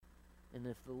And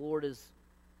if the Lord is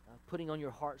putting on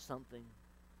your heart something,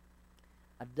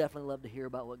 I'd definitely love to hear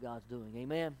about what God's doing.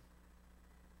 Amen?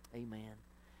 Amen.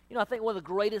 You know, I think one of the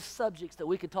greatest subjects that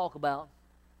we can talk about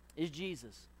is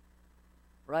Jesus.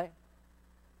 Right?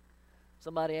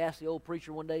 Somebody asked the old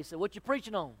preacher one day, he said, "What you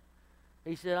preaching on?"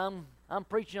 He said, I'm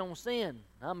preaching on sin.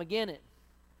 I'm against it.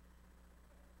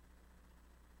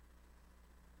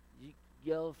 You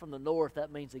go from the north,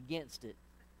 that means against it.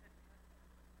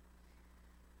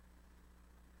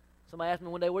 Somebody asked me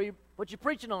one day, what you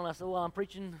preaching on? I said, well, I'm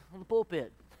preaching on the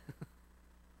pulpit.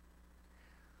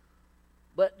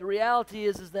 But the reality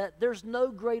is that there's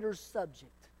no greater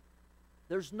subject.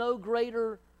 There's no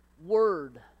greater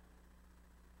word,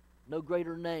 no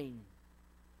greater name,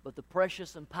 but the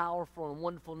precious and powerful and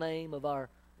wonderful name of our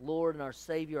Lord and our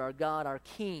Savior, our God, our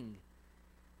King.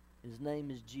 His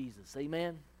name is Jesus.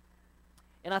 Amen?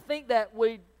 And I think that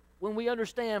when we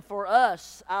understand, for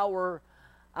us, our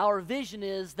vision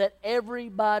is that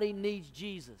everybody needs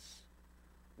Jesus.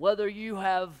 Whether you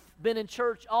have been in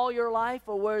church all your life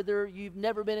or whether you've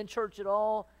never been in church at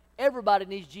all, everybody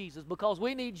needs Jesus, because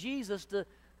we need Jesus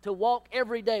to walk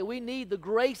every day. We need the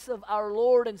grace of our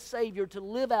Lord and Savior to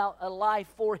live out a life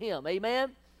for Him.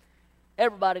 Amen?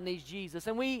 Everybody needs Jesus.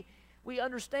 And we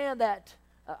understand that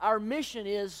our mission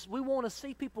is we want to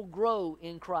see people grow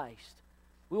in Christ.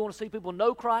 We want to see people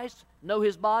know Christ, know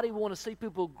His body. We want to see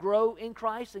people grow in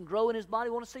Christ and grow in His body.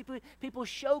 We want to see people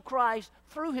show Christ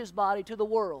through His body to the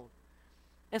world.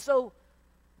 And so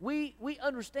we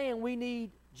understand we need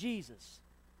Jesus.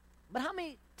 But how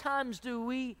many times do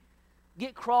we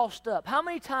get crossed up? How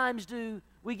many times do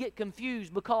we get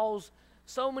confused? Because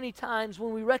so many times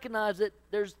when we recognize that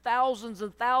there's thousands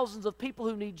and thousands of people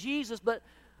who need Jesus, but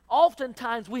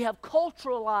oftentimes we have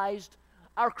culturalized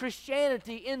our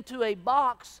Christianity into a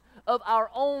box of our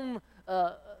own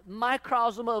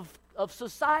microcosm of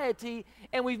society,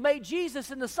 and we've made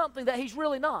Jesus into something that He's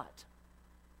really not.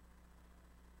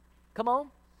 Come on?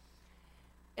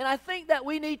 And I think that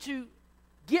we need to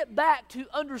get back to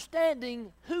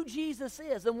understanding who Jesus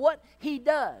is and what He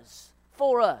does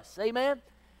for us. Amen?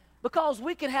 Because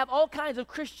we can have all kinds of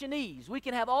Christianese. We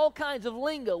can have all kinds of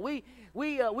lingo. We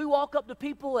walk up to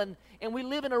people and we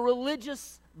live in a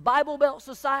religious Bible Belt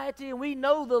society, and we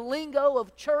know the lingo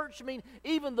of church. I mean,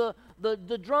 even the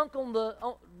drunk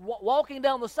walking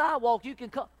down the sidewalk, you can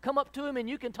come up to him and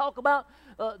you can talk about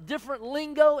different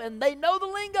lingo, and they know the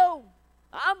lingo.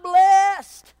 I'm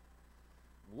blessed.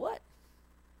 What?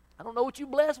 I don't know what you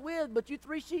blessed with, but you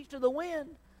three sheets to the wind.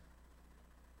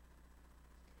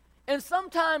 And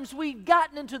sometimes we've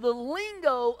gotten into the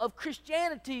lingo of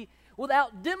Christianity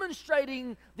without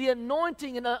demonstrating the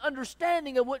anointing and the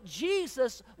understanding of what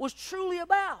Jesus was truly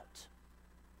about.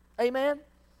 Amen?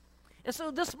 And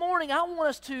so this morning I want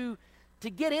us to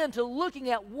get into looking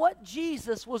at what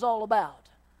Jesus was all about.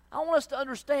 I want us to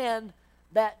understand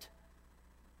that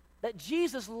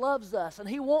Jesus loves us and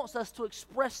He wants us to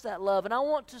express that love. And I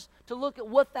want to look at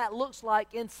what that looks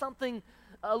like in something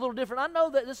a little different. I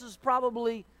know that this is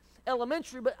probably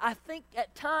elementary, but I think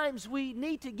at times we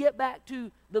need to get back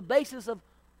to the basis of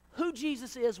who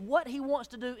Jesus is, what He wants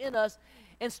to do in us,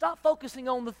 and stop focusing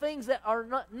on the things that are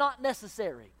not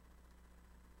necessary.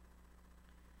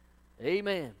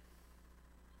 Amen.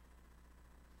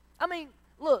 I mean,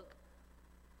 look,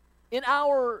 in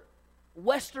our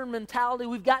Western mentality,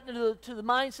 we've gotten to the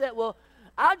mindset, well,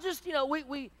 I just,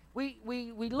 we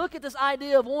look at this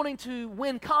idea of wanting to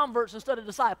win converts instead of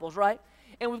disciples, right?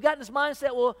 And we've gotten this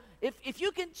mindset, well, if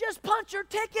you can just punch your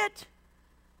ticket,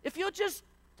 if you'll just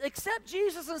accept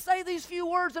Jesus and say these few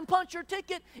words and punch your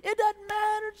ticket, it doesn't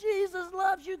matter. Jesus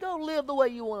loves you. Go live the way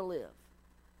you want to live.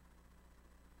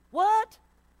 What?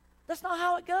 That's not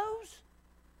how it goes.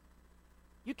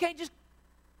 You can't just,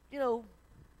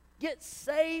 get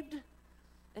saved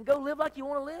and go live like you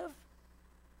want to live.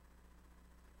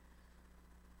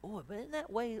 Boy, but isn't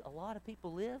that way a lot of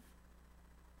people live?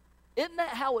 Isn't that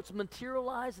how it's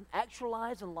materialized and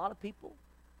actualized in a lot of people?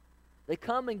 They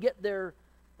come and get their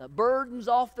burdens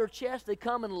off their chest. They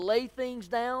come and lay things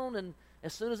down, and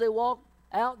as soon as they walk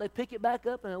out, they pick it back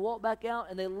up and they walk back out,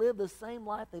 and they live the same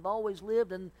life they've always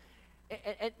lived, and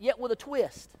yet with a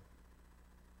twist.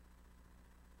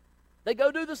 They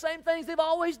go do the same things they've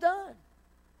always done.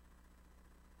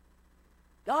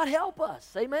 God help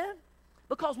us, amen?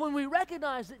 Because when we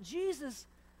recognize that Jesus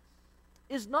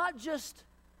is not just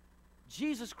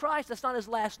Jesus Christ, that's not His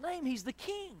last name, He's the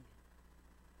King.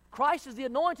 Christ is the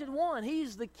anointed one.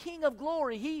 He's the King of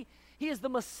glory. He is the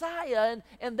Messiah,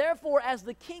 and therefore, as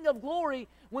the King of glory,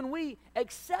 when we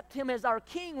accept Him as our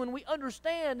King, when we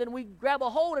understand and we grab a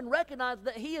hold and recognize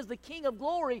that He is the King of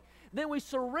glory, then we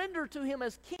surrender to Him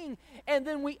as King, and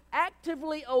then we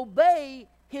actively obey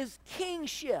His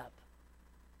kingship.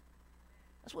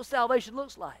 That's what salvation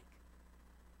looks like.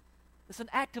 It's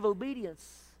an act of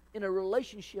obedience in a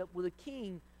relationship with a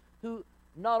King who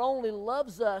not only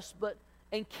loves us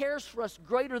and cares for us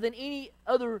greater than any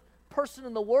other person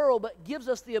in the world, but gives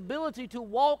us the ability to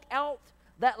walk out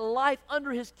that life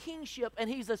under His kingship. And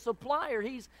He's a supplier.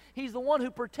 He's the one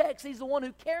who protects. He's the one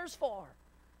who cares for.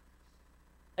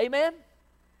 Amen?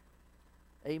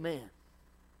 Amen.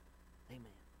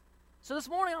 Amen. So this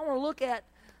morning I want to look at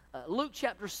Luke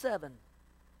chapter 7.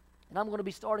 And I'm going to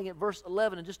be starting at verse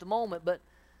 11 in just a moment. But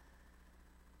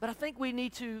I think we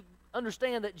need to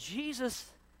understand that Jesus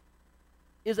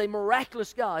is a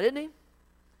miraculous God, isn't He?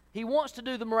 He wants to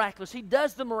do the miraculous. He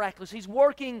does the miraculous. He's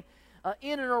working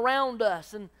in and around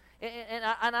us. And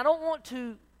I don't want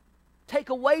to take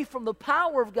away from the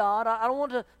power of God. I don't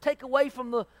want to take away from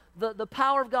the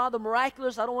power of God, the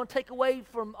miraculous. I don't want to take away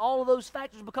from all of those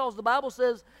factors, because the Bible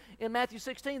says in Matthew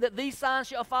 16 that these signs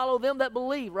shall follow them that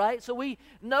believe, right? So we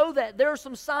know that there are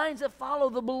some signs that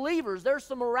follow the believers. There's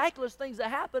some miraculous things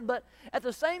that happen, but at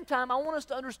the same time, I want us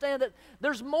to understand that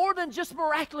there's more than just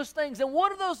miraculous things. And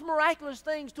what are those miraculous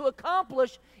things to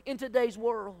accomplish in today's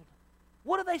world?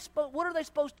 What are they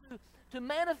supposed to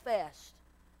manifest?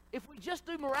 If we just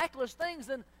do miraculous things,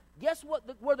 then guess what?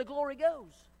 Where the glory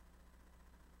goes.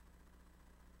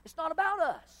 It's not about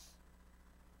us.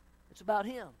 It's about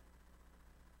Him.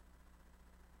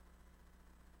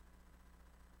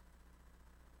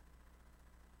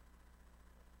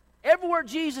 Everywhere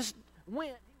Jesus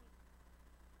went,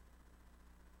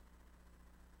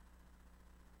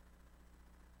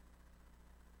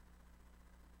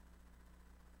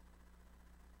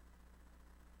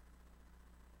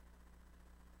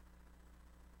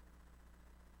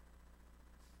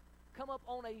 come up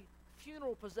on a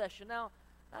funeral procession. Now,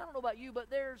 I don't know about you, but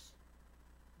there's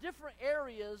different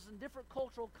areas and different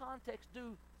cultural contexts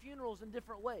do funerals in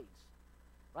different ways,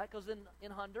 right? Because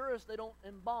in Honduras, they don't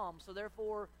embalm, so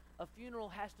therefore a funeral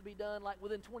has to be done like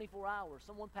within 24 hours.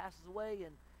 Someone passes away,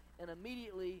 and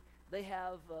immediately they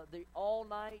have the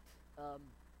all-night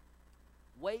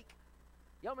wake.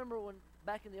 Y'all remember when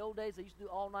back in the old days they used to do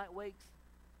all-night wakes?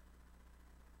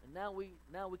 And now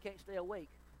we can't stay awake.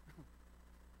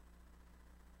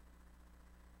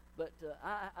 But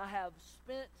I have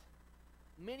spent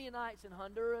many nights in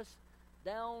Honduras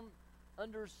down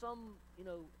under some,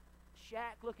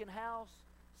 shack-looking house,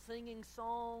 singing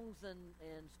songs and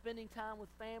spending time with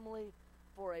family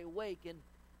for a wake.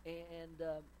 And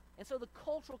so the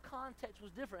cultural context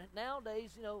was different.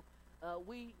 Nowadays,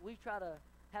 we try to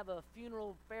have a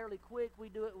funeral fairly quick. We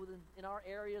do it in our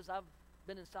areas. I've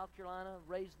been in South Carolina,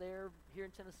 raised there, here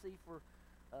in Tennessee for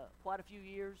quite a few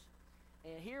years.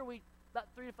 And here about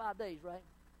 3 to 5 days, right?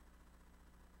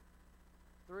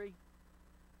 3.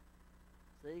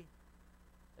 See?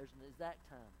 There's an exact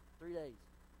time. 3 days.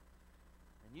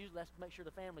 And usually that's to make sure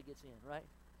the family gets in, right?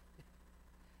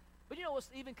 But what's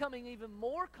becoming even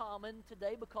more common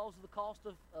today because of the cost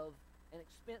of an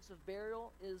expensive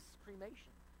burial is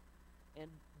cremation. And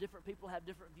different people have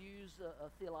different views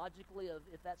theologically of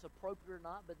if that's appropriate or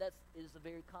not, but that is a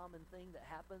very common thing that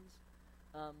happens.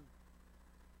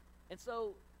 And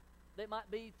so they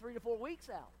might be 3 to 4 weeks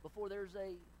out before there's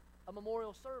a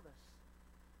memorial service.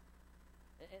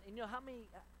 And how many...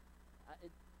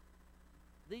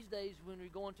 these days, when we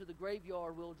go into the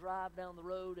graveyard, we'll drive down the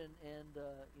road and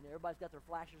everybody's got their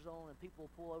flashers on and people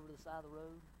pull over to the side of the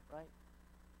road, right?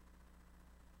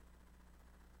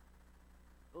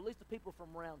 Well, at least the people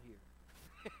from around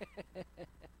here.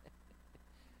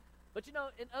 But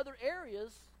in other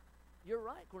areas, you're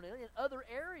right, Cornelia. In other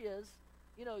areas,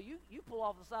 you pull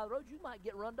off the side of the road, you might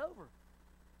get run over.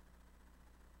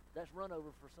 That's run over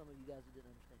for some of you guys that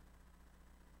didn't understand.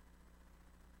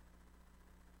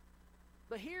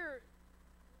 But here,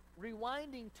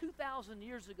 rewinding 2,000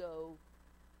 years ago,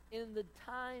 in the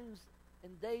times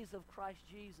and days of Christ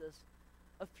Jesus,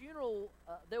 a funeral,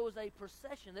 there was a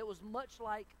procession. It was much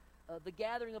like the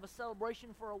gathering of a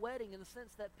celebration for a wedding, in the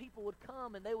sense that people would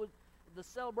come and the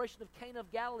celebration of Cana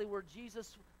of Galilee, where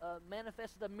Jesus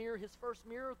manifested his first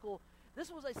miracle. This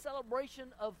was a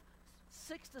celebration of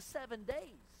 6 to 7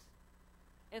 days.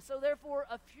 And so therefore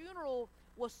a funeral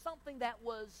was something that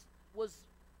was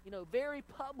very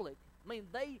public. I mean,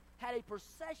 they had a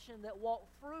procession that walked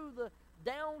through the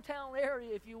downtown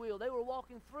area, if you will. They were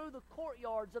walking through the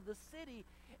courtyards of the city,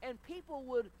 and people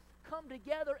would come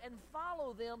together and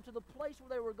follow them to the place where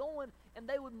they were going, and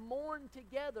they would mourn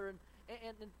together.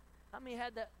 And how many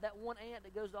had that one aunt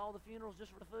that goes to all the funerals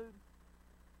just for the food?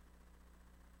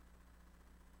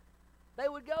 They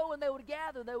would go and they would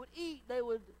gather, they would eat, they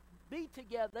would be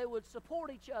together, they would support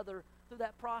each other through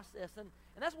that process. And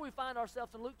that's where we find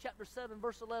ourselves in Luke chapter 7,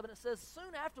 verse 11. It says,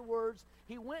 soon afterwards,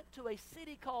 he went to a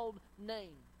city called Nain,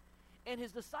 and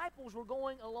his disciples were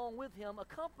going along with him,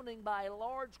 accompanied by a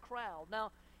large crowd.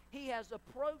 Now, he has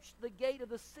approached the gate of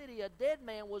the city. A dead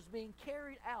man was being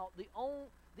carried out, the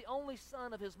only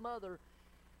son of his mother,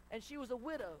 and she was a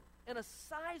widow. And a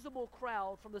sizable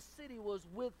crowd from the city was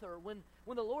with her. When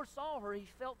the Lord saw her, he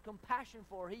felt compassion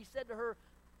for her. He said to her,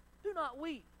 do not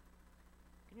weep.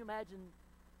 Can you imagine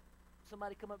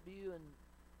somebody come up to you and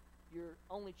your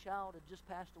only child had just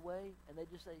passed away, and they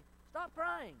just say, stop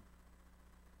crying?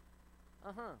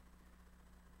 How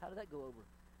did that go over?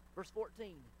 Verse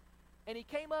 14. And he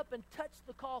came up and touched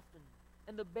the coffin,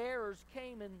 and the bearers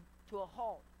came into a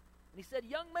halt. And he said,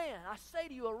 young man, I say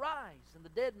to you, arise. And the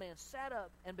dead man sat up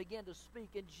and began to speak.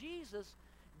 And Jesus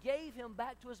gave him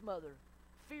back to his mother.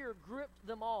 Fear gripped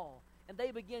them all, and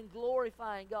they began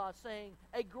glorifying God, saying,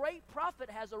 a great prophet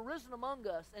has arisen among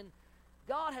us, and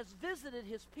God has visited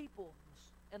his people.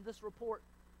 And this report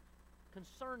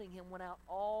concerning him went out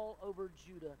all over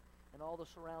Judah and all the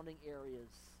surrounding areas.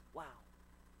 Wow.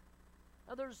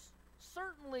 Now there's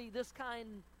certainly there's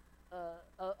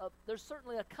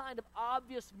certainly a kind of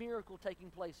obvious miracle taking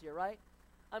place here, right?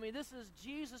 I mean, this is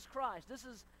Jesus Christ. This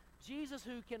is Jesus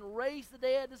who can raise the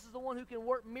dead. This is the one who can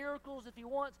work miracles if he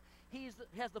wants. He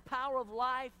has the power of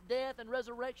life, death, and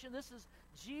resurrection. This is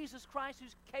Jesus Christ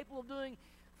who's capable of doing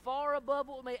far above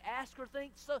what we may ask or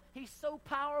think. So he's so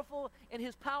powerful, and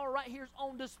his power right here is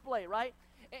on display, right?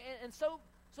 And so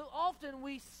often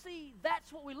we see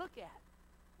that's what we look at.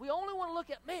 We only want to look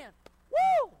at, man,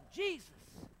 woo, Jesus.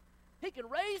 He can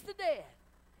raise the dead.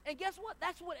 And guess what?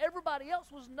 That's what everybody else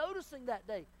was noticing that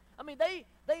day. I mean,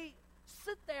 they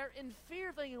sit there in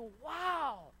fear thinking,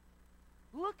 wow,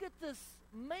 look at this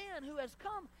man who has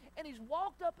come, and he's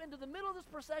walked up into the middle of this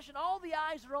procession. All the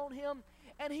eyes are on him,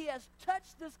 and he has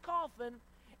touched this coffin,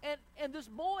 and this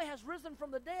boy has risen from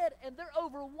the dead, and they're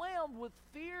overwhelmed with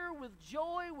fear, with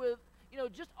joy, with,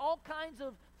 just all kinds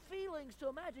of feelings to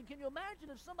imagine. Can you imagine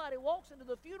if somebody walks into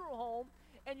the funeral home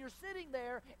and you're sitting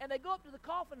there and they go up to the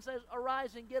coffin and says,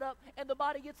 arise and get up, and the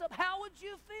body gets up? How would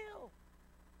you feel?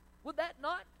 Would that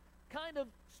not kind of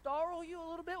startle you a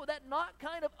little bit? Would that not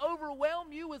kind of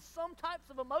overwhelm you with some types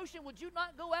of emotion? Would you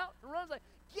not go out and run and say,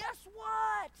 guess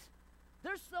what?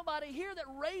 There's somebody here that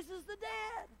raises the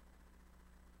dead.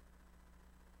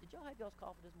 Did y'all have y'all's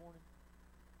coffee this morning?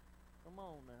 Come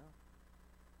on now.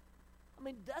 I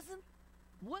mean,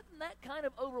 wouldn't that kind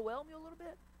of overwhelm you a little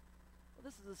bit? Well,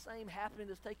 this is the same happening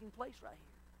that's taking place right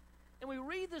here. And we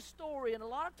read this story, and a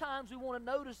lot of times we want to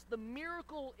notice the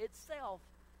miracle itself,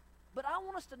 but I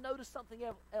want us to notice something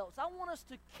else. I want us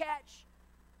to catch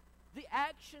the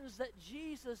actions that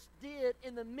Jesus did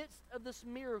in the midst of this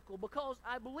miracle, because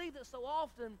I believe that so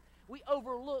often we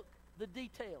overlook the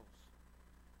details.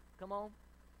 Come on.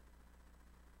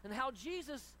 And how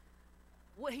Jesus,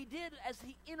 what he did as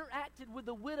he interacted with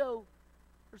the widow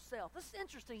herself. This is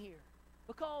interesting here,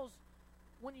 because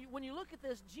when you look at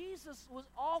this, Jesus was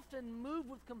often moved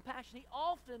with compassion. He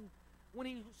often, when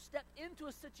he stepped into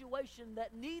a situation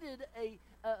that needed an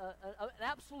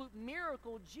absolute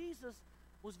miracle, Jesus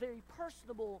was very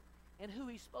personable in who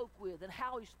he spoke with and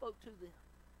how he spoke to them.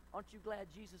 Aren't you glad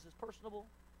Jesus is personable?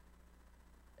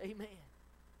 Amen.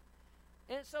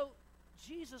 And so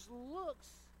Jesus looks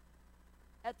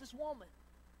at this woman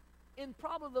in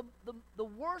probably the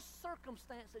worst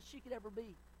circumstance that she could ever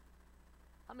be.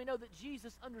 I mean, know that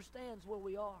Jesus understands where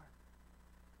we are.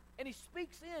 And he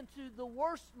speaks into the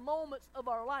worst moments of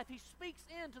our life. He speaks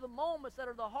into the moments that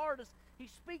are the hardest. He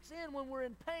speaks in when we're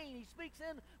in pain. He speaks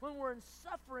in when we're in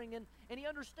suffering. And he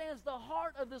understands the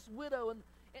heart of this widow. And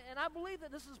I believe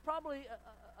that this is probably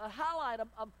a highlight,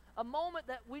 a moment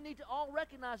that we need to all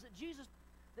recognize, that Jesus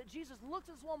looks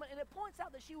at this woman, and it points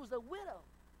out that she was a widow.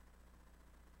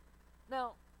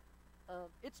 Now,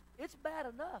 it's bad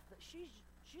enough that she's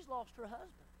lost her husband.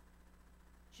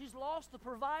 She's lost the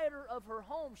provider of her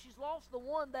home. She's lost the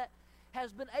one that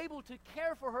has been able to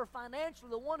care for her financially,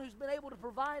 the one who's been able to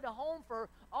provide a home for her,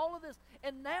 all of this.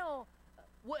 And now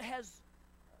what has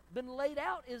been laid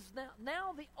out is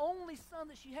now the only son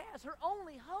that she has, her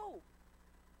only hope.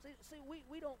 See,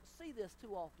 we don't see this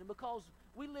too often, because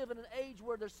we live in an age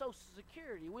where there's Social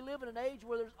Security. We live in an age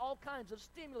where there's all kinds of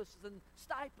stimulus and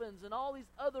stipends and all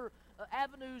these other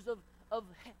avenues of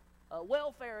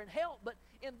welfare and help. But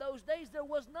in those days, there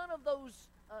was none of those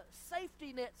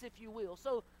safety nets, if you will.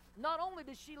 So not only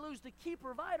did she lose the key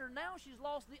provider, now she's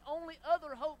lost the only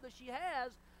other hope that she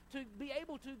has to be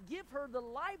able to give her the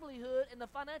livelihood and the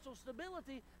financial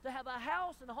stability to have a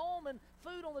house and home and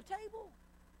food on the table.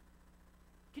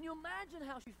 Can you imagine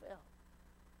how she felt?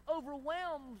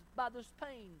 Overwhelmed by this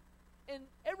pain. And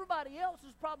everybody else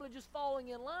is probably just falling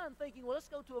in line thinking, well, let's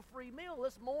go to a free meal.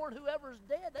 Let's mourn whoever's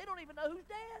dead. They don't even know who's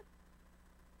dead.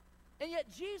 And yet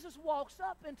Jesus walks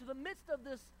up into the midst of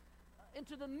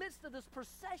this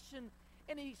procession,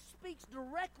 and he speaks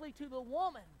directly to the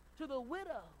woman, to the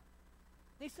widow.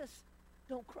 He says,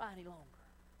 don't cry any longer.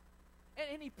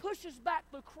 And he pushes back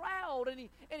the crowd, and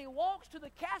he walks to the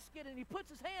casket, and he puts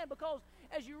his hand, because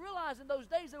as you realize in those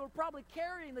days they were probably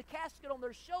carrying the casket on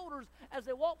their shoulders as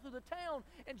they walked through the town,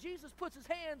 and Jesus puts his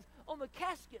hands on the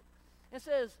casket and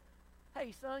says,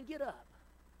 hey son, get up.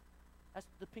 That's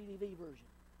the PDV version.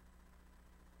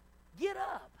 Get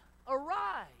up,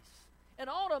 arise. And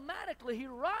automatically he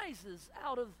rises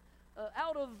out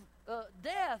of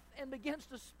death and begins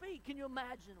to speak. Can you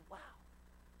imagine? Wow.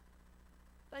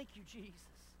 Thank you, Jesus,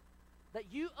 that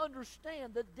you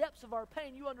understand the depths of our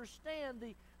pain. You understand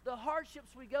the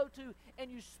hardships we go to,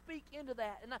 and you speak into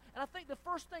that. And I think the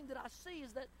first thing that I see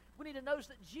is that we need to notice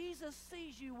that Jesus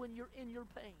sees you when you're in your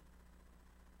pain.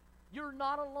 You're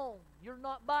not alone. You're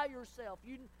not by yourself.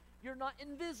 You're not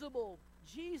invisible.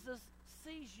 Jesus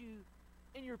sees you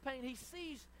in your pain. He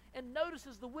sees and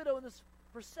notices the widow in this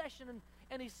procession,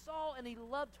 and he saw and he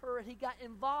loved her, and he got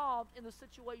involved in the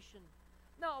situation.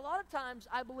 Now, a lot of times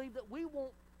I believe that we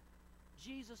want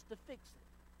Jesus to fix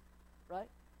it, right?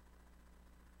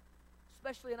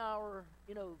 Especially in our,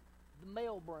 the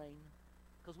male brain,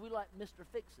 because we like Mr.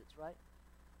 Fix-Its, right?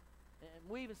 And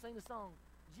we even sing the song,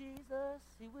 Jesus,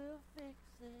 he will fix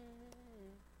it.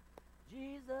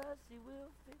 Jesus, he will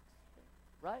fix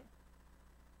it, right?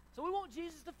 So we want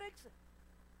Jesus to fix it.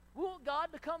 We want God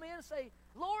to come in and say,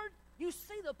 Lord, you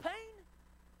see the pain?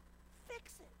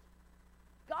 Fix it.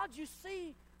 God, you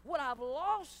see what I've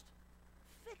lost?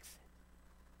 Fix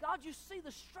it. God, you see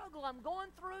the struggle I'm going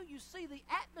through. You see the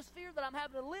atmosphere that I'm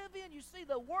having to live in. You see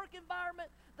the work environment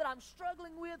that I'm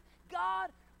struggling with.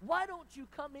 God, why don't you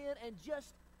come in and just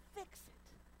fix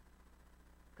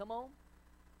it? Come on.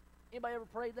 Anybody ever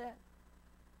prayed that?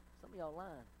 Some of y'all lying.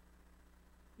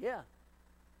 Yeah.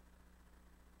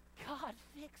 God,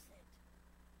 fix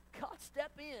it. God,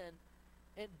 step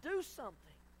in and do something.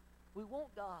 We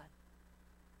want God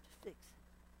to fix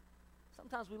it.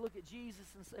 Sometimes we look at Jesus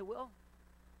and say, well,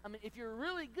 if you're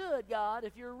really good, God,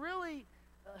 if you're really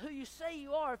who you say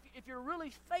you are, if you're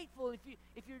really faithful,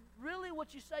 if you're really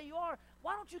what you say you are,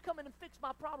 why don't you come in and fix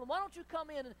my problem? Why don't you come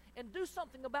in and do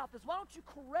something about this? Why don't you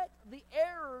correct the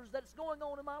errors that's going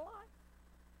on in my life?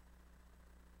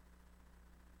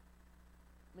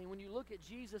 When you look at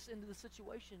Jesus into the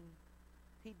situation,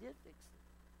 he did fix it.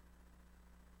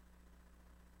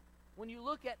 When you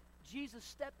look at Jesus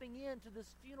stepping into this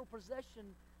funeral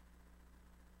procession,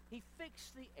 he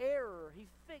fixed the error.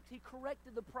 He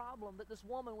corrected the problem that this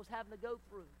woman was having to go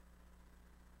through.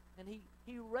 And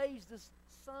he raised this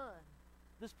son,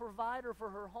 this provider for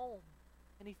her home,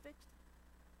 and he fixed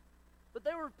it. But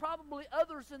there were probably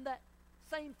others in that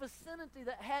same vicinity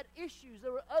that had issues.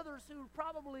 There were others who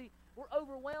probably were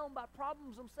overwhelmed by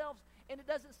problems themselves, and it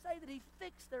doesn't say that he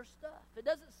fixed their stuff. It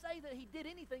doesn't say that he did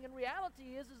anything. And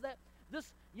reality is that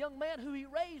this young man who he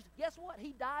raised, guess what?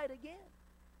 He died again.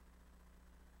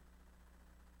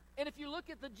 And if you look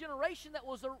at the generation that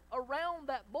was around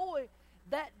that boy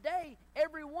that day,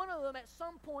 every one of them at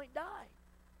some point died.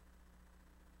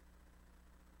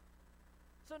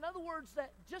 So in other words,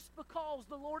 that just because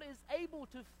the Lord is able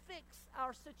to fix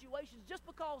our situations, just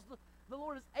because the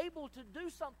Lord is able to do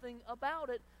something about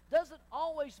it, doesn't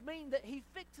always mean that he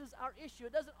fixes our issue.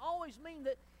 It doesn't always mean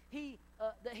that he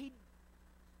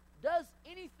does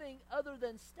anything other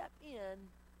than step in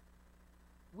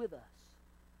with us.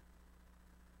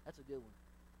 That's a good one.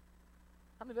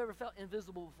 How many have ever felt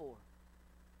invisible before?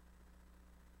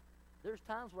 There's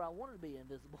times where I wanted to be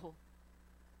invisible.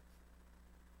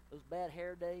 Those bad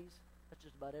hair days, that's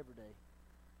just about every day.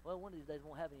 Well, one of these days I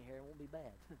won't have any hair, it won't be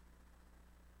bad.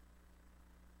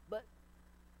 But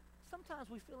sometimes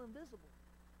we feel invisible.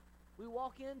 We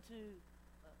walk into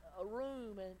a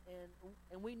room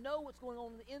and we know what's going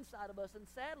on the inside of us, and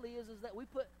sadly is that we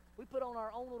put on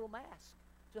our own little mask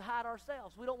to hide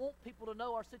ourselves. We don't want people to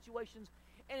know our situations.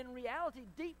 And in reality,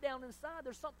 deep down inside,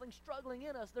 there's something struggling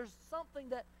in us. There's something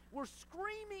that we're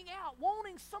screaming out,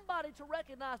 wanting somebody to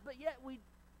recognize, but yet we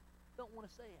don't want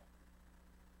to say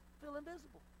it. Feel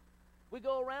invisible. We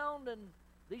go around, and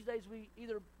these days we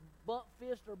either bump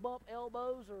fists or bump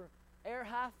elbows, or air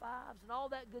high fives and all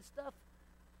that good stuff.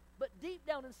 But deep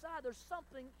down inside, there's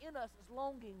something in us that's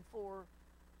longing for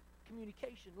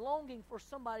communication, longing for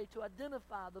somebody to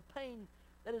identify the pain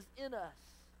that is in us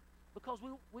because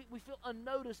we feel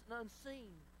unnoticed and unseen.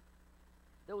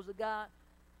 There was a guy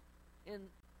in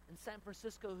San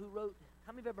Francisco who wrote,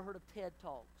 how many of you have ever heard of TED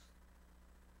Talks?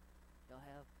 Y'all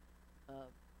have?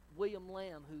 William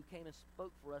Lamb, who came and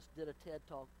spoke for us, did a TED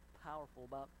Talk, powerful,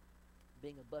 about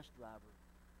being a bus driver.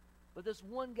 But this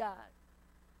one guy,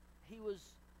 he was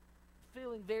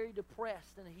feeling very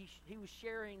depressed, and he was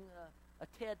sharing a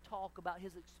TED Talk about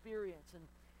his experience,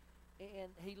 and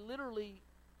he literally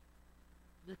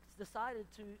decided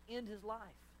to end his life.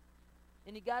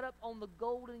 And he got up on the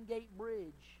Golden Gate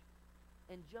Bridge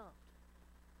and jumped.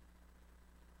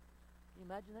 Can you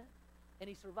imagine that? And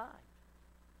he survived.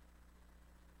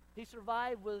 He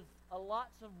survived with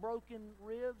lots of broken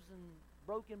ribs and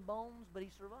broken bones, but he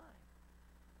survived.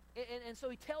 And so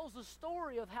he tells the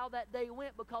story of how that day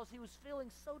went because he was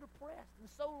feeling so depressed and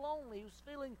so lonely. He was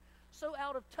feeling so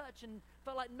out of touch and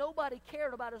felt like nobody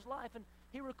cared about his life. And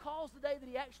he recalls the day that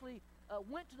he actually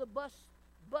went to the bus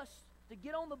to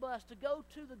get on the bus to go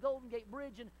to the Golden Gate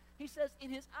Bridge. And he says in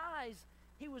his eyes,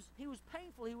 he was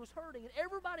painful, he was hurting. And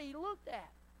everybody he looked at,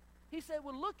 he said,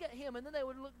 would look at him and then they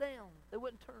would look down. They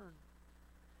wouldn't turn.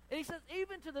 And he says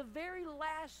even to the very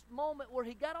last moment where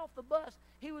he got off the bus,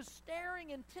 he was staring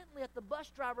intently at the bus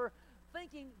driver,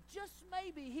 thinking just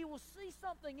maybe he will see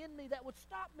something in me that would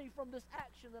stop me from this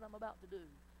action that I'm about to do.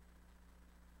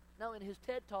 Now in his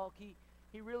TED Talk, he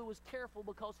really was careful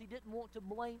because he didn't want to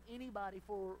blame anybody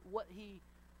for what he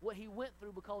went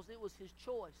through because it was his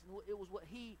choice and it was what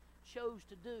he chose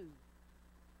to do.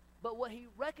 But what he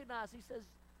recognized, he says,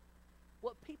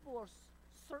 what people are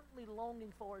certainly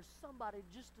longing for is somebody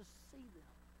just to see them.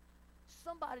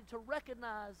 Somebody to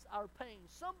recognize our pain.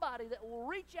 Somebody that will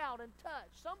reach out and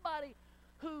touch. Somebody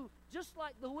who, just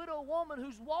like the widow woman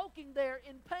who's walking there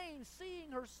in pain,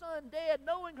 seeing her son dead,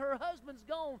 knowing her husband's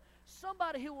gone,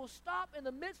 somebody who will stop in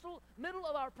the middle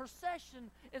of our procession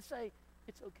and say,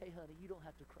 it's okay, honey, you don't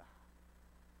have to cry.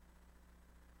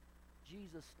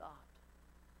 Jesus stopped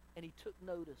and he took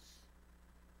notice.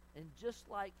 And just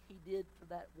like he did for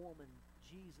that woman,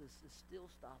 Jesus is still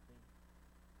stopping.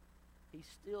 He's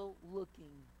still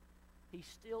looking. He's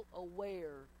still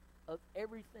aware of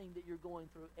everything that you're going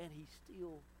through, and he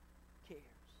still cares.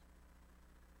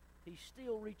 He's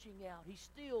still reaching out. He's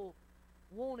still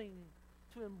wanting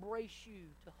to embrace you,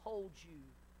 to hold you,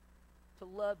 to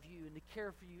love you, and to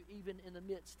care for you even in the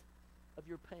midst of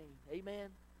your pain. Amen?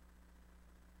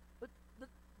 But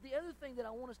the other thing that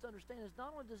I want us to understand is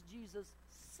not only does Jesus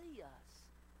see us,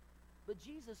 but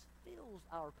Jesus feels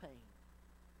our pain.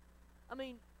 I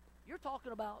mean, you're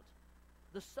talking about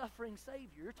the suffering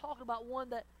Savior. You're talking about one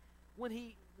that when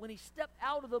he stepped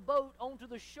out of the boat onto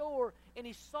the shore and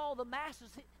he saw the masses,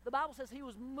 the Bible says he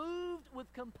was moved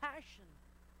with compassion.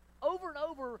 Over and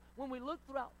over, when we look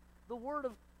throughout the Word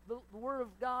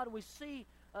of God and we see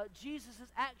Jesus'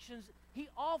 actions, he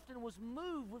often was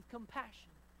moved with compassion.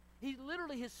 He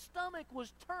literally, his stomach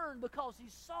was turned because he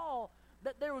saw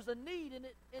that there was a need, and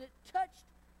it touched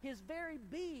his very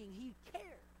being. He cared.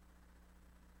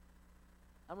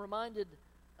 I'm reminded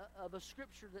of a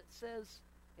scripture that says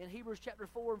in Hebrews chapter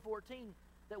 4 and 14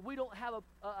 that we don't have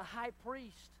a high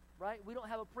priest, right? We don't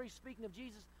have a priest, speaking of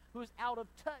Jesus, who is out of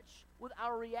touch with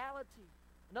our reality.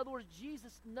 In other words,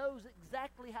 Jesus knows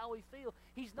exactly how we feel.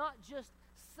 He's not just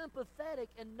sympathetic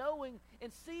and knowing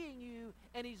and seeing you,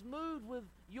 and he's moved with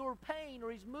your pain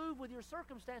or he's moved with your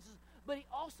circumstances, but he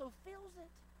also feels it.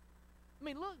 I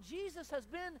mean, look, Jesus has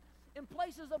been in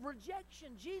places of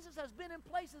rejection. Jesus has been in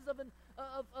places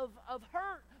of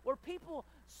hurt, where people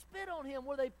spit on him,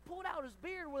 where they pulled out his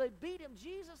beard, where they beat him.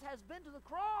 Jesus has been to the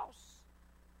cross,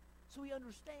 so he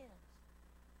understands.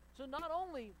 So not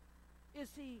only is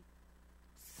he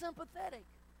sympathetic,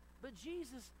 but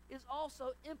Jesus is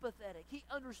also empathetic. He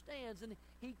understands and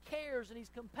he cares and he's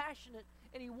compassionate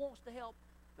and he wants to help.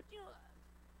 But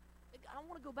I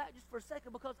want to go back just for a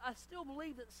second, because I still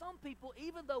believe that some people,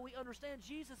 even though we understand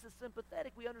Jesus is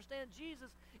sympathetic, we understand Jesus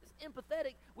is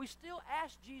empathetic, we still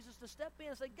ask Jesus to step in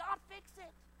and say, God, fix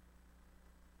it.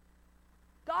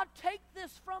 God, take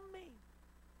this from me.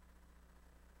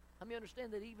 Let me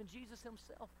understand that even Jesus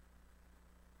himself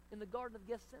in the Garden of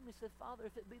Gethsemane said, Father,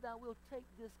 if it be thy will, take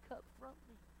this cup from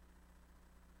me.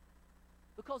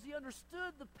 Because he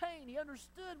understood the pain. He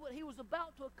understood what he was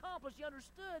about to accomplish. He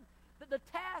understood that the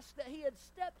task that he had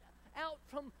stepped out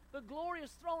from the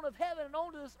glorious throne of heaven and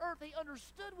onto this earth, he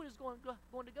understood what he was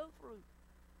going to go through.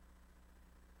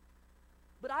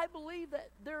 But I believe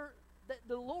that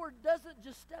the Lord doesn't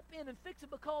just step in and fix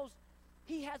it because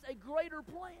He has a greater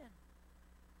plan.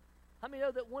 How many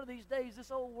know that one of these days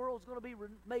this old world's going to be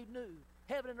made new?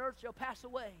 Heaven and earth shall pass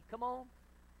away. Come on.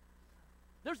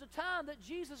 There's a time that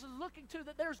Jesus is looking to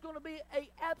that there's going to be an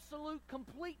absolute,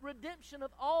 complete redemption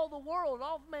of all the world,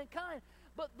 all of mankind.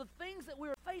 But the things that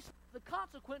we're facing, the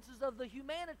consequences of the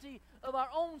humanity of our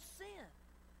own sin.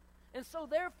 And so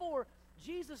therefore,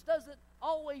 Jesus doesn't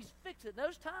always fix it.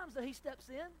 There's times that he steps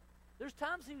in. There's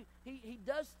times he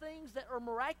does things that are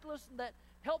miraculous and that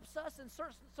helps us in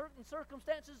certain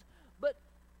circumstances. But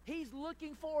he's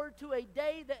looking forward to a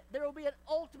day that there will be an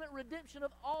ultimate redemption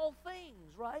of all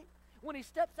things, right? When he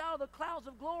steps out of the clouds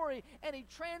of glory and he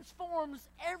transforms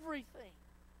everything.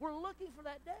 We're looking for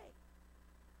that day.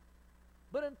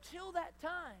 But until that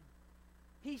time,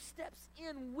 he steps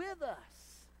in with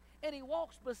us and he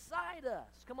walks beside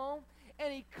us. Come on.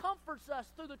 And he comforts us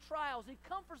through the trials. He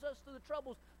comforts us through the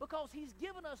troubles because he's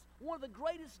given us one of the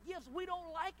greatest gifts. We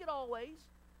don't like it always,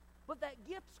 but that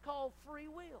gift's called free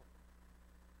will.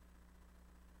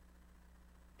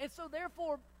 And so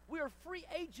therefore, we are free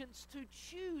agents to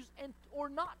choose or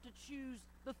not to choose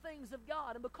the things of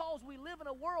God. And because we live in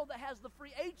a world that has the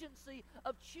free agency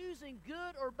of choosing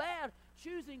good or bad,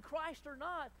 choosing Christ or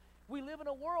not, we live in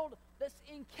a world that's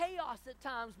in chaos at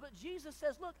times. But Jesus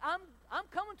says, look, I'm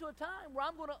coming to a time where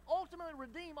I'm going to ultimately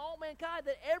redeem all mankind,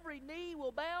 that every knee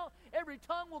will bow, every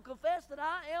tongue will confess that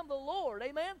I am the Lord.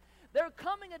 Amen? There's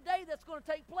coming a day that's going to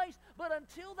take place, but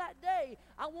until that day,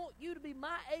 I want you to be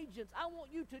my agents. I want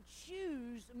you to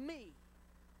choose me.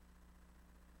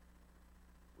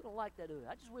 We don't like that, do we?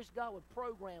 I just wish God would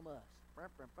program us.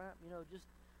 You know, just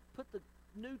put the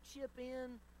new chip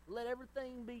in, let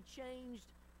everything be changed.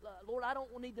 Lord, I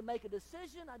don't need to make a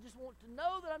decision. I just want to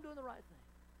know that I'm doing the right thing.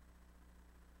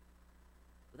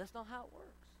 But that's not how it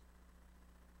works.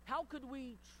 How could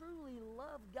we truly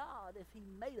love God if he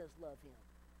made us love him?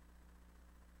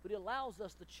 But he allows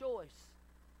us the choice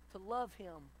to love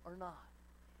him or not.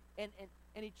 And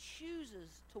he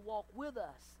chooses to walk with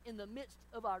us in the midst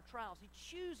of our trials. He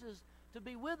chooses to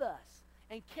be with us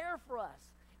and care for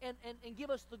us and give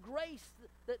us the grace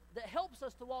that helps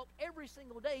us to walk every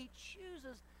single day. He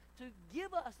chooses to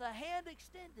give us a hand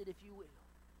extended, if you will.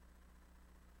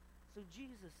 So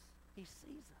Jesus, he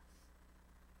sees us.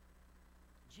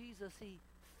 Jesus, he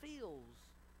feels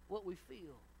what we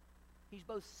feel. He's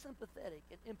both sympathetic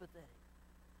and empathetic.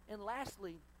 And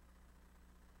lastly,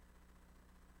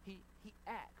 he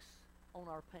acts on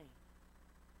our pain.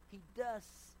 He does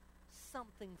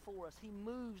something for us. He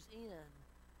moves in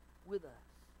with us.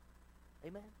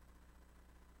 Amen?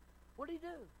 What did he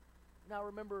do? Now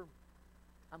remember,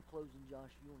 I'm closing,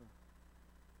 Josh. You want to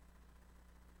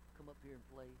come up here and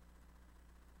play?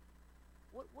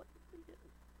 What did he do?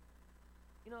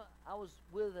 You know, I was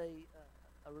with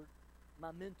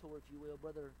my mentor, if you will,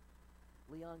 Brother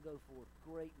Leon Goforth,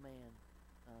 great man.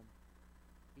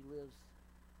 He lives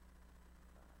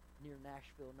near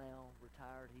Nashville now,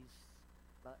 retired. He's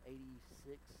about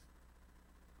 86.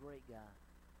 Great guy.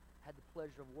 Had the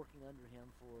pleasure of working under him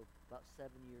for about 7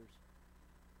 years.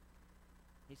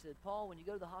 He said, Paul, when you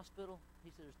go to the hospital, he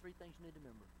said, there's 3 things you need to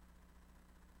remember.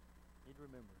 You need to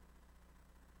remember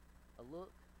a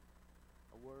look,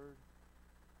 a word,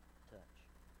 a touch.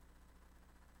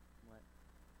 I'm like,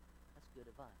 that's good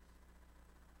advice.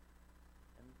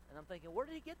 And I'm thinking, where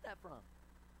did he get that from?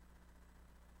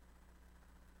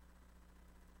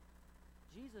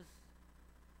 Jesus,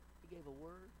 he gave a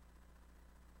word,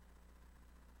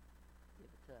 he gave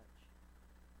a touch.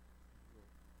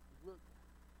 He looked.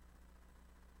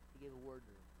 He gave a word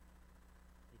to her.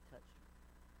 He touched her.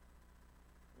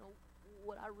 You know,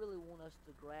 what I really want us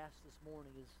to grasp this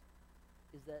morning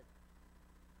is that,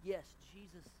 yes,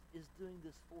 Jesus is doing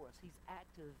this for us. He's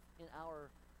active in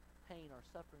our pain, our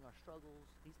suffering, our struggles.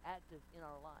 He's active in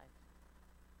our lives.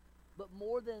 But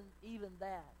more than even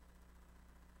that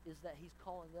is that he's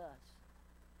calling us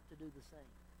to do the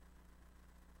same.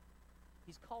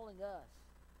 He's calling us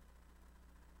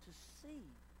to see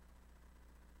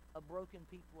a broken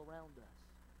people around us.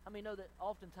 I mean, know that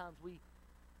oftentimes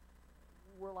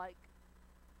we're like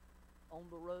on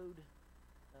the road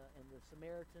and the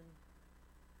Samaritan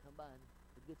come by,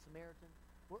 the Good Samaritan.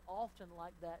 We're often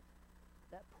like that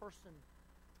person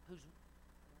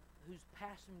who's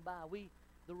passing by.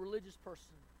 The religious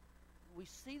person, we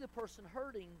see the person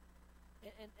hurting,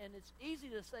 and it's easy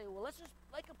to say, well, let's just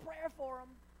make a prayer for them.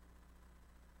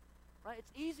 Right?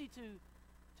 It's easy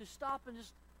to stop and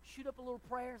just shoot up a little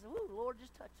prayer and say, ooh, Lord,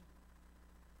 just touch them.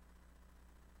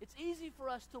 It's easy for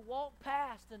us to walk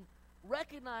past and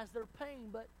recognize their pain,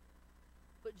 but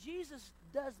Jesus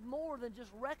does more than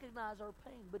just recognize our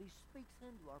pain, but he speaks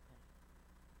into our pain.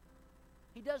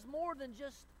 He does more than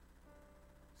just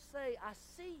say, I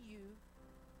see you.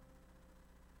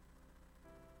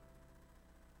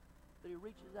 But he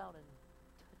reaches out and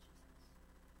touches us.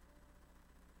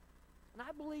 And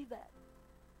I believe that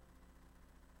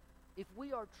if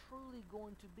we are truly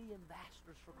going to be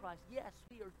ambassadors for Christ, yes,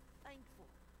 we are thankful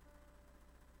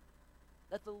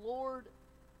that the Lord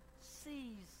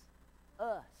sees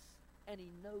us and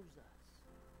He knows us.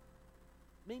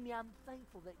 Mimi, I'm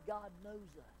thankful that God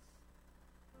knows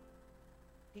us.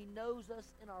 He knows us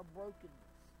in our brokenness.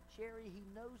 Sherry, He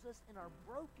knows us in our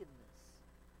brokenness.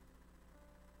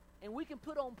 And we can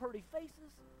put on pretty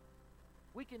faces.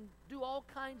 We can do all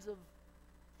kinds of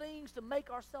things to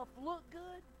make ourselves look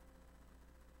good.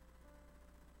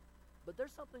 But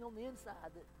there's something on the inside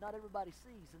that not everybody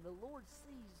sees, and the Lord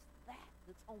sees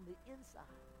that's on the inside.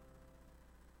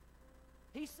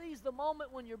 He sees the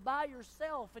moment when you're by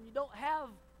yourself and you don't have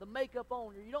the makeup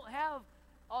on, or you don't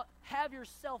have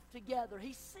yourself together.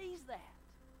 He sees that.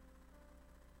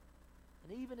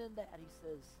 And even in that, He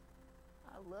says,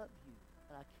 I love you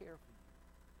and I care for you.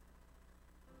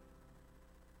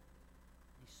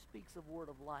 He speaks a word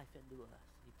of life into us.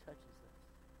 He touches us.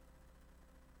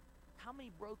 How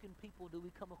many broken people do we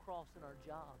come across in our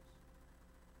jobs?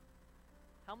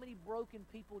 How many broken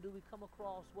people do we come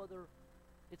across, whether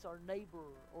it's our neighbor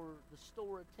or the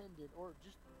store attendant or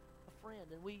just a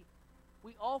friend, and we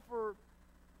offer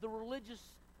the religious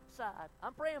side.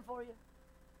 I'm praying for you.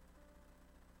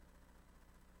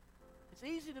 It's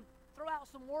easy to throw out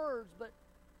some words, but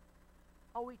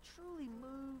are we truly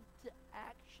moved to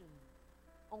action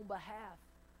on behalf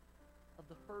of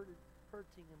the hurting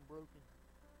and broken?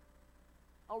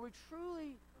 Are we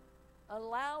truly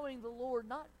allowing the Lord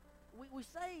not... We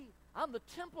say, I'm the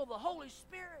temple of the Holy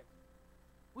Spirit.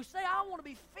 We say, I want to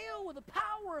be filled with the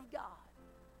power of God.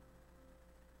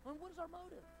 Well, what is our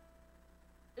motive?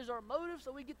 Is our motive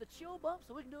so we get the chill bump,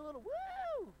 so we can do a little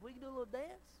woo, we can do a little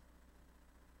dance?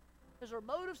 Is our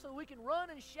motive so we can run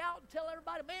and shout and tell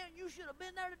everybody, man, you should have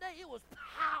been there today. It was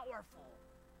powerful.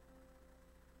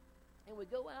 And we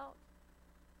go out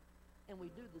and we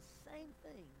do the same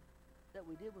thing that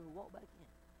we did when we walked back in.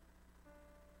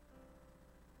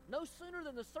 No sooner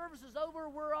than the service is over,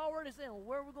 we're already saying, well,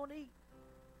 where are we going to eat?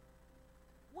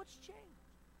 What's changed?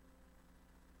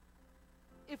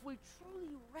 If we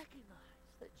truly recognize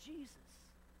that Jesus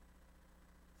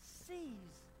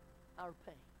sees our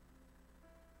pain,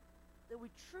 that we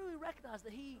truly recognize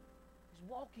that He is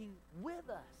walking with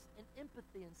us in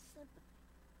empathy and sympathy,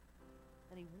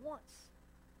 and He wants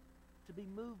to be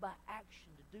moved by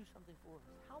action to do something for us,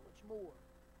 how much more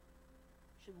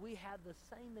should we have the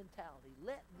same mentality?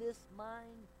 Let this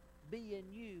mind be in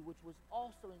you, which was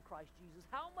also in Christ Jesus.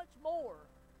 How much more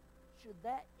should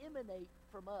that emanate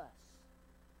from us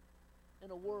in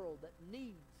a world that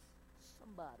needs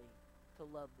somebody to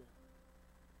love them,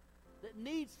 that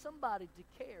needs somebody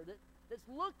to care, that's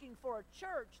looking for a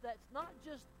church that's not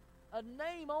just a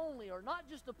name only, or not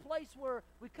just a place where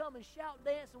we come and shout,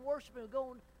 dance, and worship and go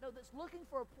on. No, that's looking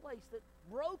for a place that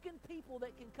broken people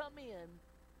that can come in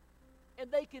and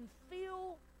they can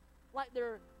feel like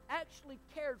they're actually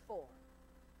cared for.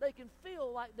 They can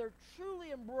feel like they're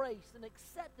truly embraced and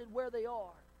accepted where they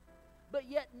are. But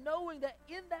yet knowing that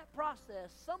in that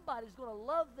process, somebody's going to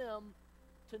love them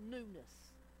to newness.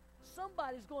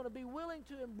 Somebody's going to be willing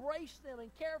to embrace them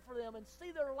and care for them and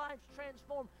see their lives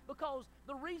transformed, because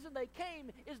the reason they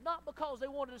came is not because they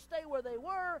wanted to stay where they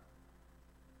were.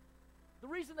 The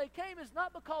reason they came is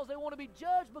not because they want to be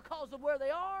judged because of where they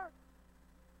are.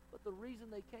 But the reason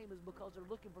they came is because they're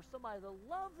looking for somebody to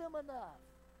love them enough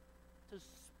to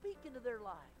speak into their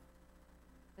life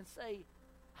and say,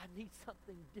 I need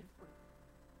something different.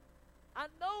 I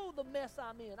know the mess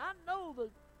I'm in. I know the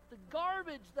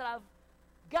garbage that I've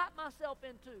got myself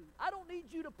into. I don't need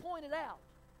you to point it out.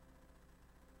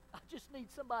 I just need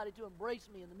somebody to embrace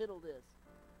me in the middle of this.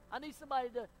 I need somebody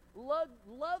to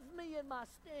love me in my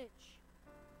stench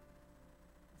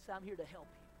and say, I'm here to help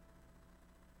you.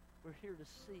 We're here to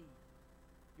see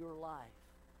your life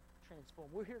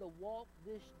transformed. We're here to walk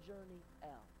this journey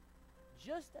out.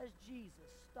 Just as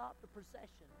Jesus stopped the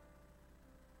procession,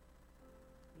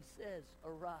 He says,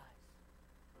 arise.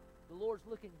 The Lord's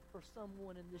looking for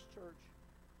someone in this church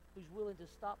who's willing to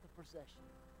stop the procession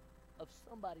of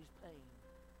somebody's pain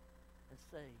and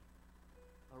say,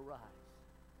 arise.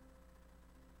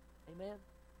 Amen?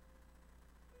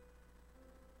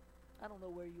 I don't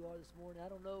know where you are this morning. I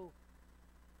don't know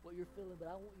what you're feeling, but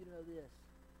I want you to know this.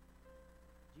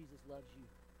 Jesus loves you.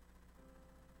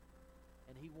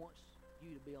 And He wants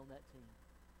you to be on that team.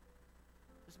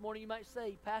 This morning you might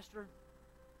say, Pastor,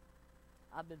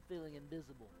 I've been feeling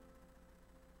invisible.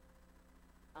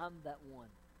 I'm that one.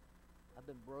 I've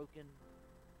been broken.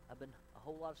 A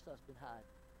whole lot of stuff's been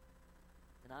hiding.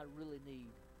 And I really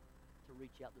need to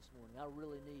reach out this morning. I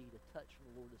really need a touch from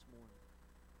the Lord this morning.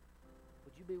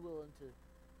 Would you be willing to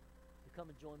come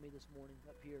and join me this morning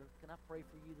up here? Can I pray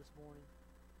for you this morning?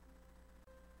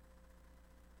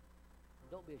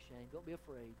 Don't be ashamed. Don't be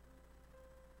afraid.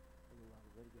 Hello,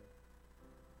 Robert. Way to go.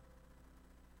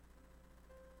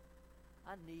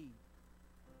 I need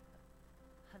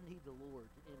the Lord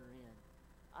to enter in.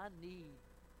 I need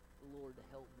the Lord to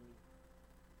help me.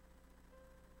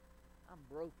 I'm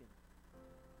broken.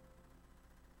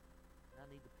 I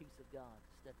need the peace of God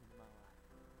to step into my life.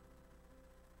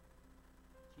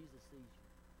 Jesus sees you.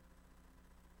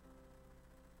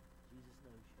 Jesus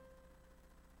knows you.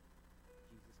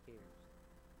 Jesus cares.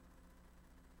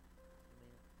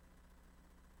 Amen.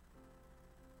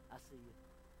 I see you.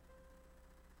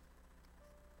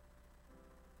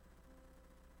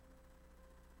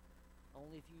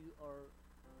 Only if you are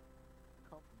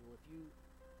comfortable, if you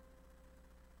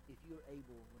are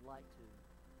able, would like to,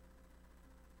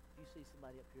 if you see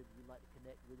somebody up here that you'd like to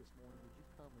connect with this morning, would you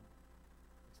come and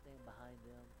stand behind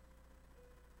them?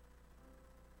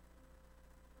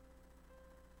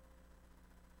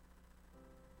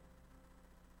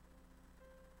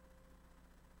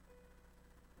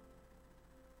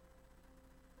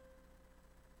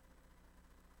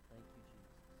 Thank you, Jesus. Thank you,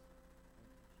 Jesus.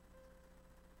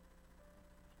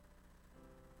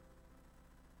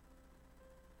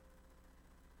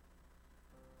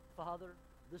 Father,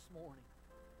 this morning,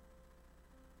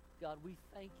 God, we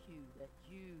thank you that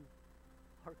you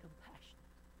are compassionate.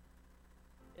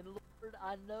 And Lord,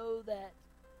 I know that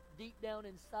deep down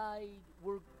inside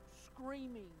we're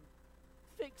screaming,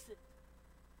 fix it.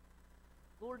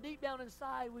 Lord, deep down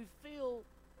inside we feel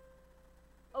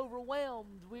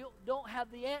overwhelmed. We don't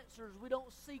have the answers. We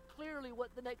don't see clearly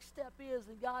what the next step is.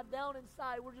 And God, down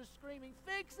inside we're just screaming,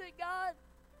 fix it, God.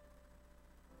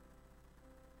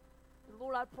 And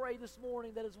Lord, I pray this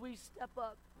morning that as we step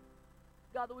up,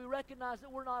 God, that we recognize that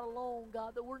we're not alone,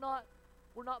 God, that we're not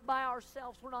by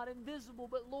ourselves, we're not invisible,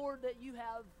 but Lord, that you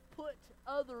have put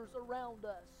others around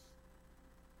us.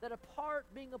 That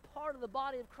being a part of the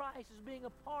body of Christ is being a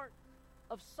part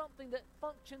of something that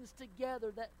functions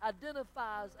together, that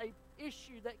identifies a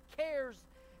issue, that cares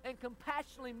and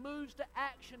compassionately moves to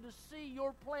action to see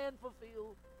your plan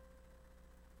fulfilled.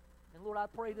 And Lord, I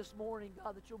pray this morning,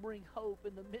 God, that you'll bring hope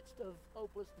in the midst of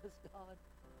hopelessness, God.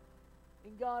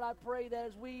 And God, I pray that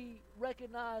as we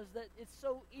recognize that it's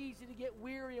so easy to get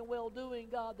weary in well-doing,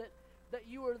 God, that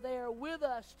you are there with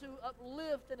us to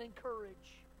uplift and encourage.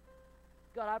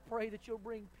 God, I pray that you'll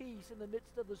bring peace in the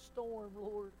midst of the storm,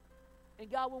 Lord. And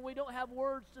God, when we don't have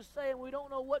words to say and we don't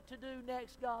know what to do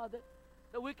next, God,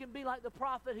 that we can be like the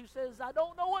prophet who says, I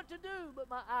don't know what to do, but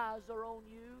my eyes are on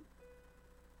you.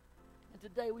 And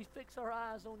today we fix our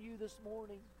eyes on you this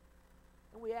morning.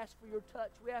 And we ask for your touch.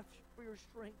 We ask for your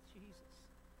strength, Jesus.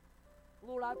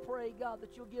 Lord, I pray, God,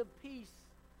 that you'll give peace,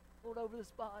 Lord, over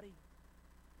this body.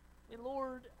 And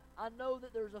Lord, I know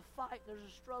that there's a fight, there's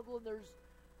a struggle, and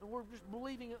we're just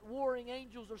believing that warring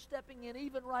angels are stepping in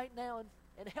even right now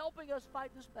and helping us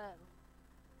fight this battle.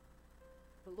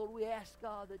 But Lord, we ask,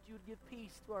 God, that you would give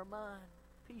peace to our mind,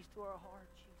 peace to our heart,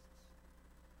 Jesus.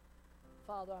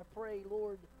 Father, I pray,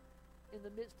 Lord, in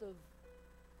the midst of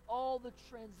all the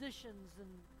transitions and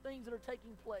things that are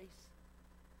taking place,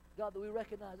 God, that we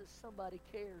recognize that somebody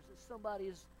cares, that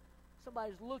somebody's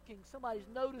looking, somebody's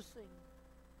noticing.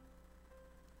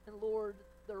 And Lord,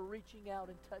 they're reaching out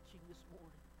and touching this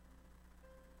morning.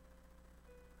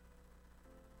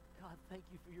 God, thank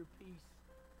you for your peace.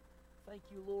 Thank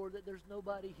you, Lord, that there's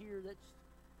nobody here that's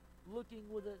looking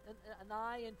with an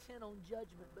eye intent on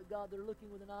judgment, but God, they're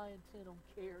looking with an eye intent on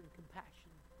care and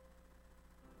compassion.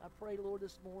 I pray, Lord,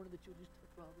 this morning that you'll just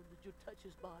touch Robert, that you'll touch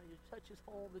his body, that you'll touch his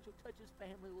home, that you'll touch his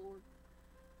family, Lord.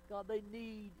 God, they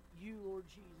need you, Lord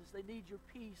Jesus. They need your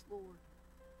peace, Lord.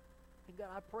 And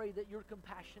God, I pray that your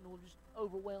compassion will just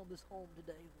overwhelm this home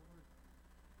today, Lord.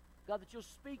 God, that you'll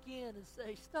speak in and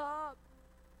say, stop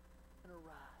and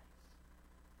arise.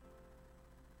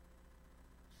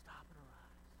 Stop and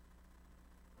arise.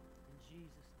 In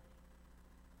Jesus' name.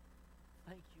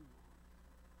 Thank you, Lord.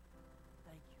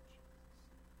 Thank you, Jesus.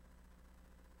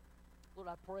 Lord,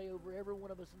 I pray over every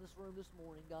one of us in this room this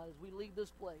morning, God, as we leave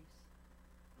this place.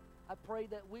 I pray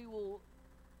that we will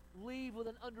leave with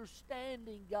an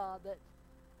understanding, God, that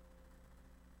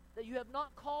you have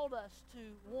not called us to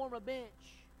warm a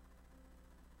bench,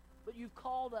 but you've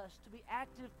called us to be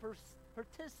active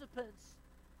participants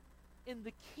in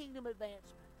the kingdom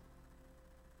advancement.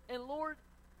 And Lord,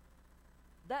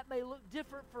 that may look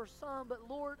different for some, but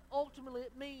Lord, ultimately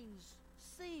it means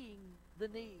seeing the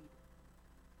need,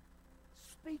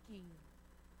 speaking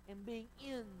and being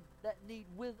in that need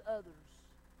with others,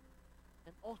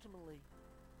 and ultimately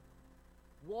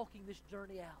walking this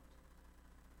journey out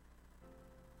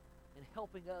and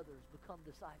helping others become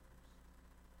disciples.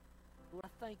 Lord, I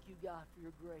thank you, God, for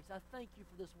your grace. I thank you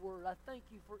for this word. I thank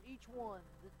you for each one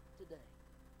today.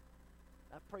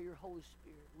 I pray your Holy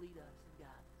Spirit lead us and guide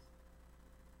us.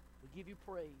 We give you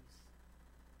praise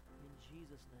in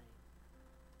Jesus' name.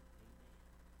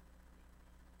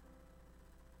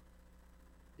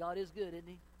 Amen. God is good, isn't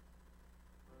he?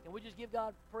 Can we just give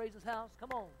God praise in this house?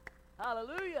 Come on.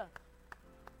 Hallelujah.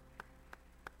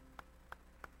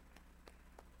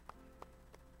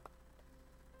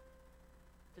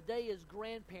 Today is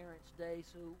Grandparents' Day,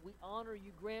 so we honor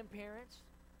you grandparents.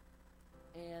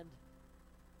 And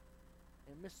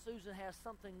Miss Susan has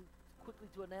something quickly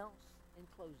to announce in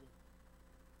closing.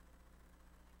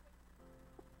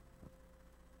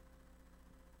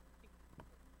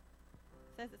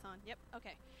 Says it's on. Yep.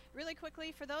 Okay. Really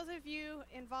quickly, for those of you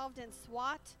involved in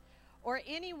SWAT or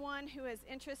anyone who is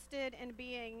interested in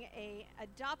being a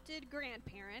adopted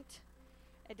grandparent,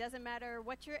 it doesn't matter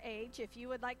what your age, if you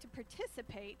would like to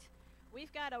participate,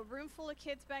 we've got a room full of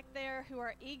kids back there who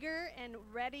are eager and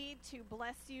ready to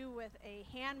bless you with a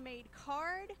handmade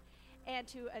card and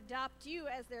to adopt you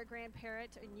as their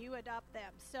grandparent and you adopt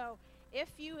them. So if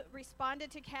you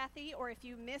responded to Kathy or if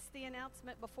you missed the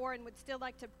announcement before and would still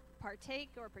like to partake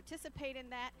or participate in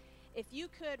that, if you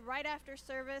could right after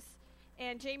service,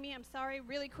 and Jamie, I'm sorry,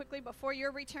 really quickly before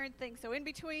your return thing, so in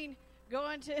between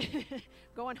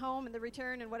going home and the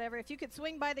return and whatever, if you could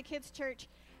swing by the kids' church,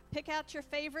 pick out your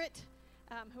favorite,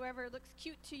 whoever looks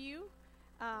cute to you.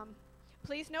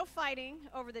 Please no fighting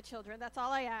over the children. That's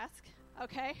all I ask.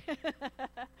 Okay?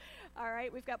 All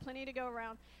right, we've got plenty to go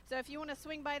around. So if you want to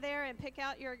swing by there and pick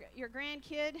out your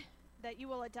grandkid that you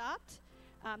will adopt,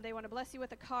 they want to bless you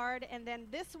with a card. And then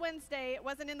this Wednesday, it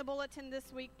wasn't in the bulletin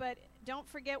this week, but don't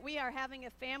forget we are having a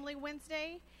Family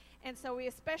Wednesday. And so we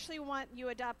especially want you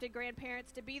adopted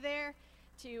grandparents to be there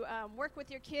to work with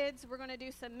your kids. We're going to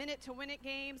do some minute-to-win-it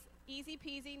games, easy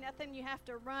peasy, nothing you have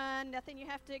to run, nothing you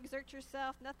have to exert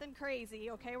yourself, nothing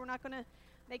crazy, okay? We're not going to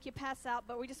make you pass out,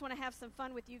 but we just want to have some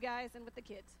fun with you guys and with the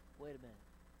kids. Wait a minute.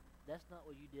 That's not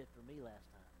what you did for me last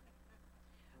time.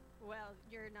 Well,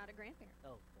 you're not a grandparent. Oh,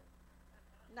 okay.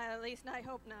 Not, at least I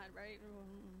hope not, right?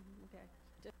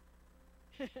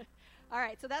 Okay. All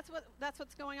right, so that's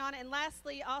what's going on. And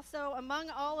lastly, also among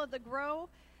all of the Grow,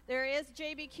 there is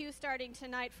JBQ starting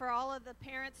tonight for all of the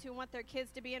parents who want their kids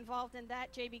to be involved in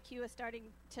that. JBQ is starting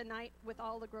tonight with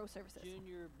all the Grow services.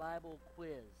 Junior Bible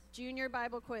Quiz. Junior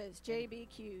Bible Quiz,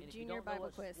 JBQ, Junior Bible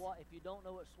Quiz. SWAT, if you don't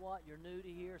know what SWAT, you're new to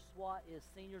here. SWAT is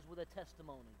Seniors with a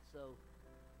Testimony, so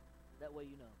that way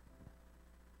you know.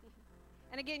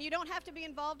 And again, you don't have to be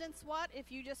involved in SWAT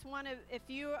if you just want to. If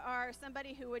you are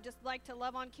somebody who would just like to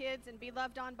love on kids and be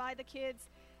loved on by the kids,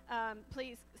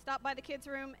 please stop by the kids'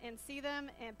 room and see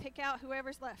them and pick out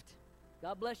whoever's left.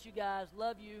 God bless you guys.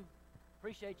 Love you.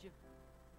 Appreciate you.